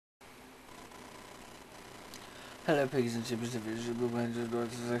Hello, pigs and chips.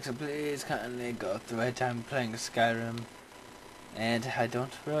 Please kindly go through it. I'm playing Skyrim, and I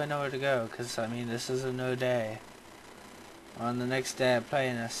don't really know where to go, because, I mean, this is a new day. On the next day of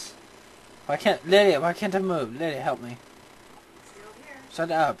playing this. Why can't I move? Lydia, help me. Shut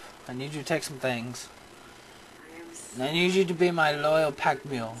up. I need you to take some things. I need you to be my loyal pack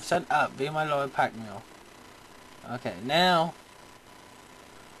mule. Shut up. Be my loyal pack mule. Okay, now.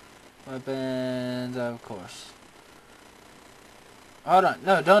 Weapons, of course. Hold on.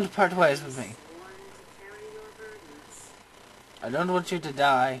 No, don't part ways with me. I don't want you to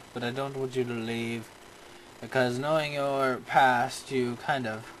die, but I don't want you to leave. Because knowing your past, you kind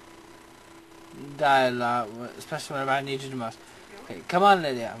of die a lot, especially whenever I need you the most. Okay, come on,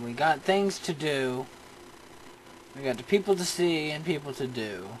 Lydia. We got things to do. We got the people to see and people to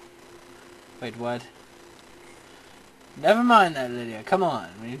do. Wait, what? Never mind that, Lydia. Come on.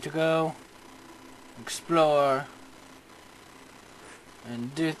 We need to go explore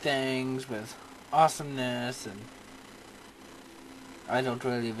and do things with awesomeness, and I don't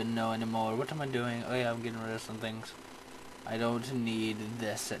really even know anymore. What am I doing? Oh yeah, I'm getting rid of some things. I don't need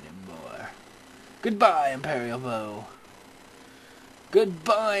this anymore. Goodbye, Imperial Bow.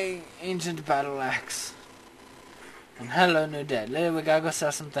 Goodbye, Ancient Battle Axe. And hello, New Dead. Lydia, we gotta go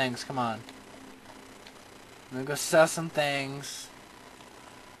sell some things. Come on. I'm gonna go sell some things.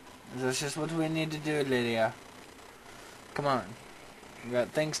 That's just what we need to do, Lydia. Come on. We got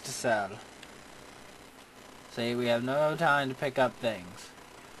things to sell. See, we have no time to pick up things,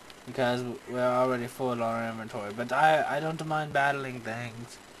 because we're already full on our inventory. But I don't mind battling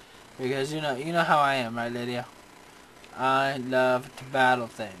things, because you know how I am, right, Lydia? I love to battle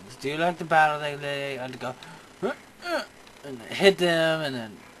things. Do you like to battle things, Lydia? You like to go and hit them, and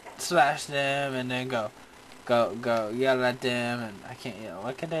then slash them, and then go yell at them, and I can't yell.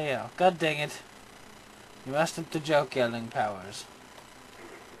 What can I yell? God dang it! You messed up the joke yelling powers.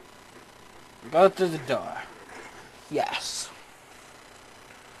 Go through the door. Yes.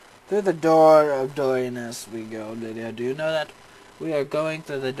 Through the door of doriness we go, Lydia. Do you know that? We are going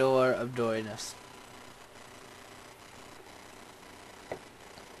through the door of doriness.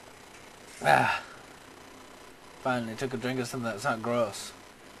 Ah. Finally took a drink of something that's not gross.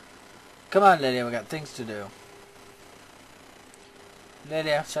 Come on, Lydia, we got things to do.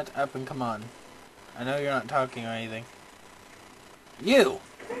 Lydia, shut up and come on. I know you're not talking or anything. You!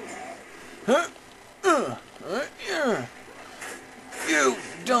 You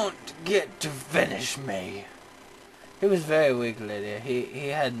don't get to finish me. He was very weak, Lydia. He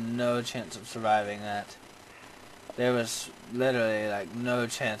had no chance of surviving that. There was literally, like, no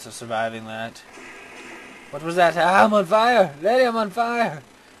chance of surviving that. What was that? Ah, I'm on fire! Lydia, I'm on fire!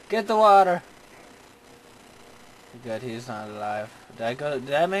 Get the water! Good, he's not alive. Did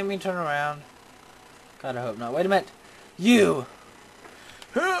that make me turn around? God, I hope not. Wait a minute! You!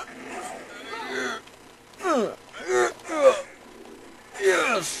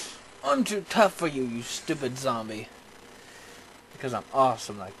 Yes! I'm too tough for you, you stupid zombie. Because I'm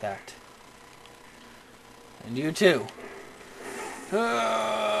awesome like that. And you too.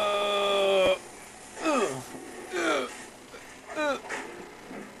 Yes!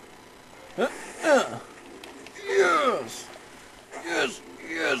 Yes!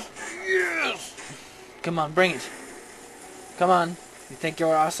 Yes! Yes! Come on, bring it. Come on. You think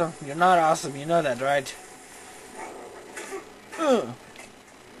you're awesome? You're not awesome. You know that, right?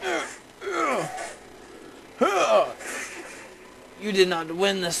 You did not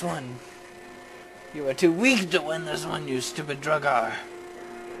win this one. You are too weak to win this one, you stupid druggar.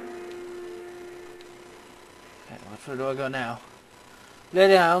 Okay, where do I go now?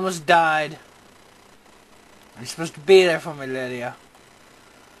 Lydia, I almost died. You're supposed to be there for me, Lydia.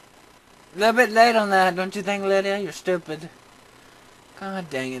 A little bit late on that, don't you think, Lydia? You're stupid. God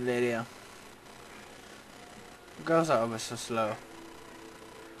dang it, Lydia. Girls are always so slow.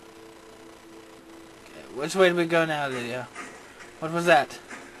 Okay, which way do we go now, Lydia? What was that?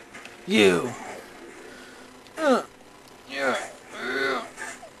 You! Get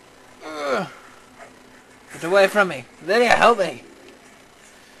away from me. Lydia, help me!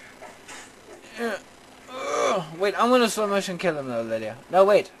 Wait, I'm gonna slow motion kill him though, Lydia. No,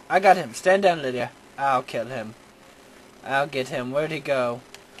 wait. I got him. Stand down, Lydia. I'll kill him. I'll get him. Where'd he go?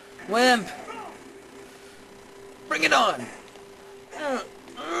 Wimp! Bring it on!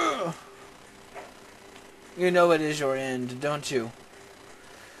 You know it is your end, don't you?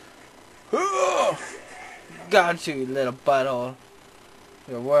 Got you, you little butthole.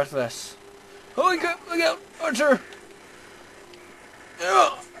 You're worthless. Oh, look out, Archer!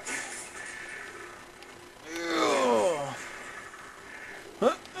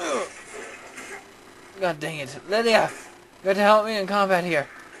 God dang it. Lydia! You got to help me in combat here.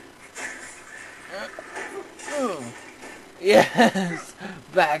 Yes!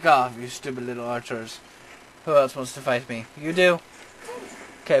 Back off, you stupid little archers. Who else wants to fight me? You do?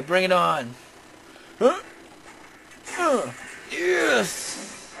 Okay, bring it on.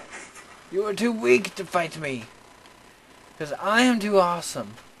 Yes! You are too weak to fight me. Because I am too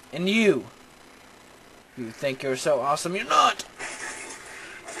awesome. And you think you're so awesome, you're not!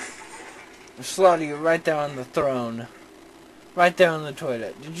 I'll slaughter you right there on the throne. Right there on the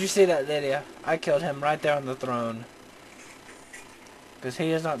toilet. Did you see that, Lydia? I killed him right there on the throne. Because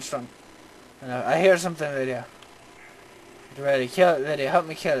he is not strong. I hear something, Lydia. Get ready. Kill it, Lydia. Help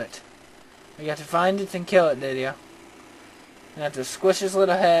me kill it. You have to find it and kill it, Lydia. You have to squish his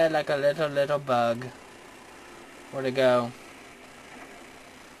little head like a little bug. Where'd it go?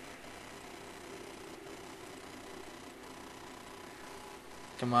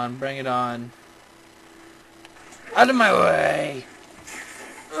 Come on, bring it on. Out of my way!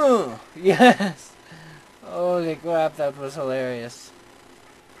 Ooh, yes! Holy crap, that was hilarious.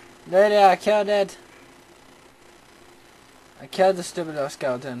 Lydia, I killed it! I killed the stupid little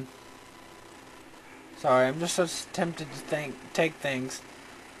skeleton. Sorry, I'm just so tempted to take things.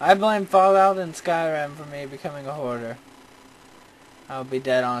 I blame Fallout and Skyrim for me becoming a hoarder. I'll be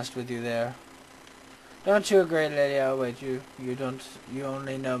dead honest with you there. Don't you agree, Lydia? Wait, you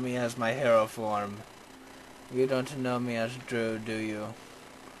only know me as my hero form. You don't know me as Drew, do you?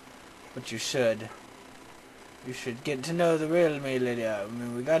 But you should. You should get to know the real me, Lydia. I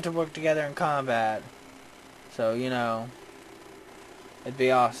mean, we got to work together in combat. So, you know, it'd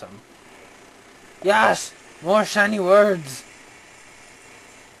be awesome. Yes! More shiny words!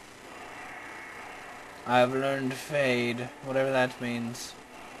 I've learned Fade, whatever that means.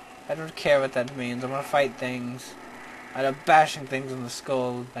 I don't care what that means. I'm gonna fight things. I love bashing things in the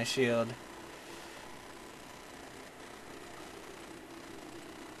skull with my shield.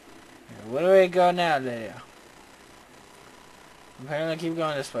 Where do we go now, Lydia? Apparently keep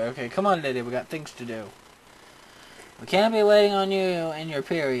going this way. Okay, come on, Lydia. We got things to do. We can't be waiting on you in your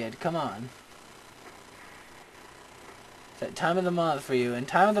period. Come on. It's that time of the month for you. And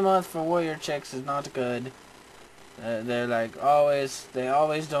time of the month for warrior chicks is not good. They're like always, they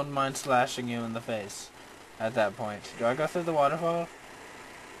always don't mind slashing you in the face at that point. Do I go through the waterfall?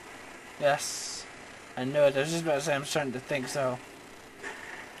 Yes. I knew it. I was just about to say I'm starting to think so.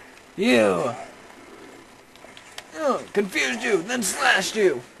 You! Confused you, then slashed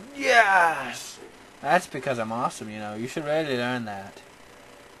you! Yes! That's because I'm awesome, you know. You should really learn that.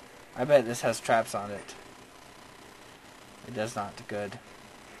 I bet this has traps on it. It does not. Good.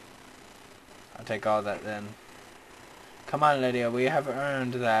 I'll take all that then. Come on, Lydia. We have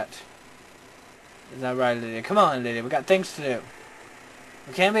earned that. Is that right, Lydia? Come on, Lydia. We got things to do.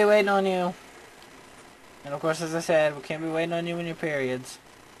 We can't be waiting on you. And of course, as I said, we can't be waiting on you in your periods.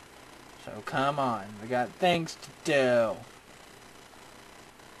 So come on. We got things to do.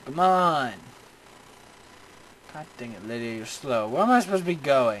 Come on. God dang it, Lydia. You're slow. Where am I supposed to be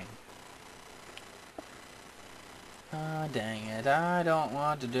going? Oh, dang it. I don't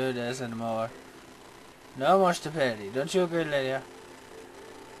want to do this anymore. No more stupidity. Don't you agree, Lydia?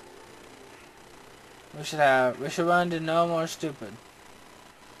 We should run to no more stupid.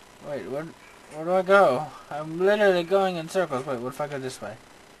 Wait, where do I go? I'm literally going in circles. Wait, what if I go this way?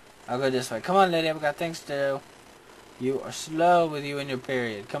 I'll go this way. Come on, Lydia. We got things to do. You are slow with you in your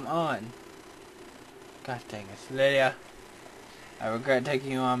period. Come on. God dang it. Lydia. I regret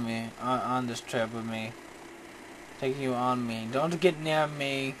taking you on on this trip with me. Taking you on me. Don't get near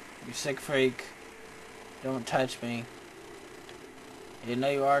me, you sick freak. Don't touch me. You know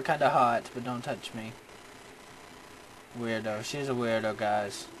you are kinda hot, but don't touch me. Weirdo. She's a weirdo,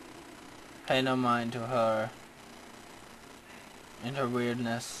 guys. Pay no mind to her. And her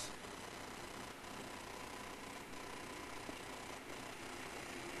weirdness.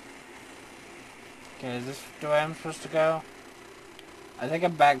 Okay, is this the way I'm supposed to go? I think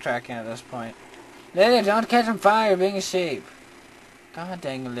I'm backtracking at this point. Lydia, don't catch on fire being a sheep. God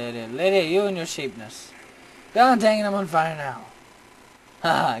dang it, Lydia. Lydia, you and your sheepness. God dang it, I'm on fire now.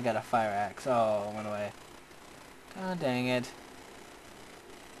 Haha, I got a fire axe. Oh, it went away. God dang it.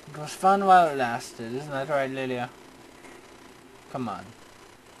 It was fun while it lasted. Isn't that right, Lydia? Come on.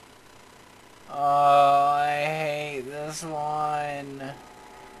 Oh, I hate this one.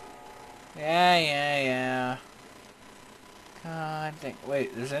 Yeah. God dang.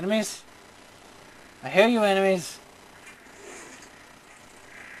 Wait, there's enemies? I hear you, enemies.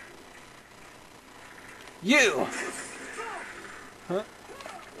 You! Huh?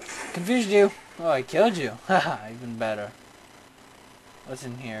 Confused you. Oh, I killed you. Haha, even better. What's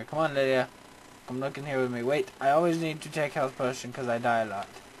in here? Come on, Lydia. Come look in here with me. Wait, I always need to take health potion because I die a lot.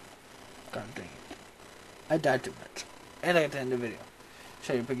 God dang it. I die too much. And I get to end the video.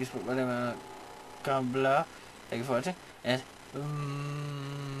 Show you piggy spot, whatever. Comment below. Thank you for watching. And